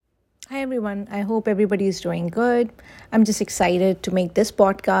Hi everyone, I hope everybody is doing good. I'm just excited to make this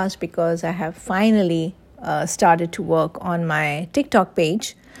podcast because I have finally started to work on my TikTok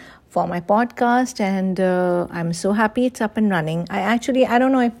page for my podcast, and I'm so happy it's up and running. I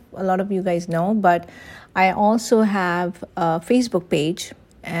don't know if a lot of you guys know, but I also have a Facebook page,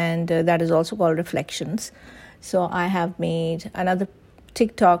 and that is also called Reflections. So I have made another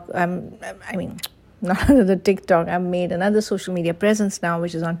TikTok. Not another TikTok. I've made another social media presence now,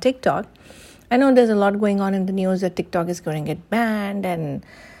 which is on TikTok. I know there's a lot going on in the news that TikTok is going to get banned and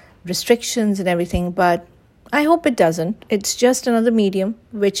restrictions and everything, but I hope it doesn't. It's just another medium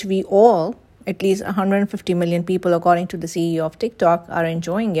which we all, at least 150 million people, according to the CEO of TikTok, are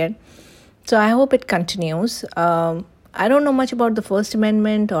enjoying it. So I hope it continues. I don't know much about the First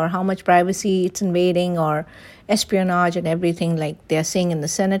Amendment or how much privacy it's invading or espionage and everything like they're saying in the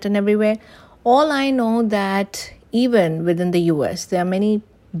Senate and everywhere. All I know that even within the US, there are many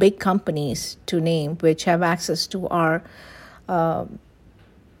big companies to name which have access to our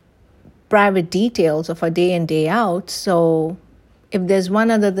private details of our day in, day out. So if there's one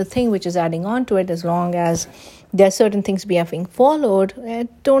other thing which is adding on to it, as long as there are certain things being followed, I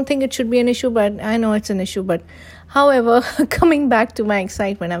don't think it should be an issue, but I know it's an issue. But however, coming back to my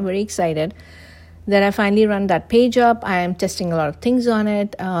excitement, I'm very excited that I finally run that page up. I am testing a lot of things on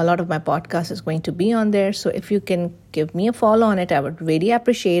it. A lot of my podcast is going to be on there. So if you can give me a follow on it, I would really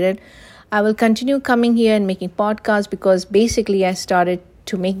appreciate it. I will continue coming here and making podcasts because basically I started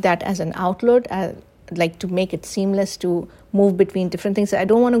to make that as an outlet. I like to make it seamless to move between different things. I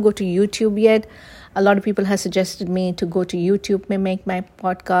don't want to go to YouTube yet. A lot of people have suggested me to go to YouTube and make my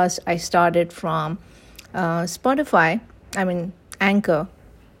podcast. I started from Spotify. Anchor.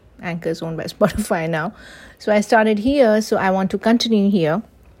 Anchor is owned by Spotify now. So I started here. So I want to continue here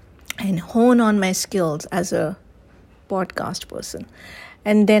and hone on my skills as a podcast person.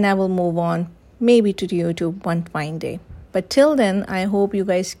 And then I will move on maybe to YouTube one fine day. But till then, I hope you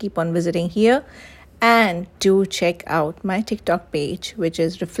guys keep on visiting here. And do check out my TikTok page, which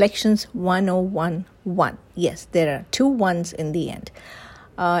is Reflections 1011. Yes, there are 2 1s in the end.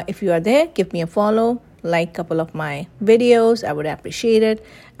 If you are there, give me a follow. Like a couple of my videos. I would appreciate it.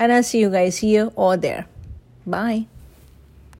 And I'll see you guys here or there. Bye.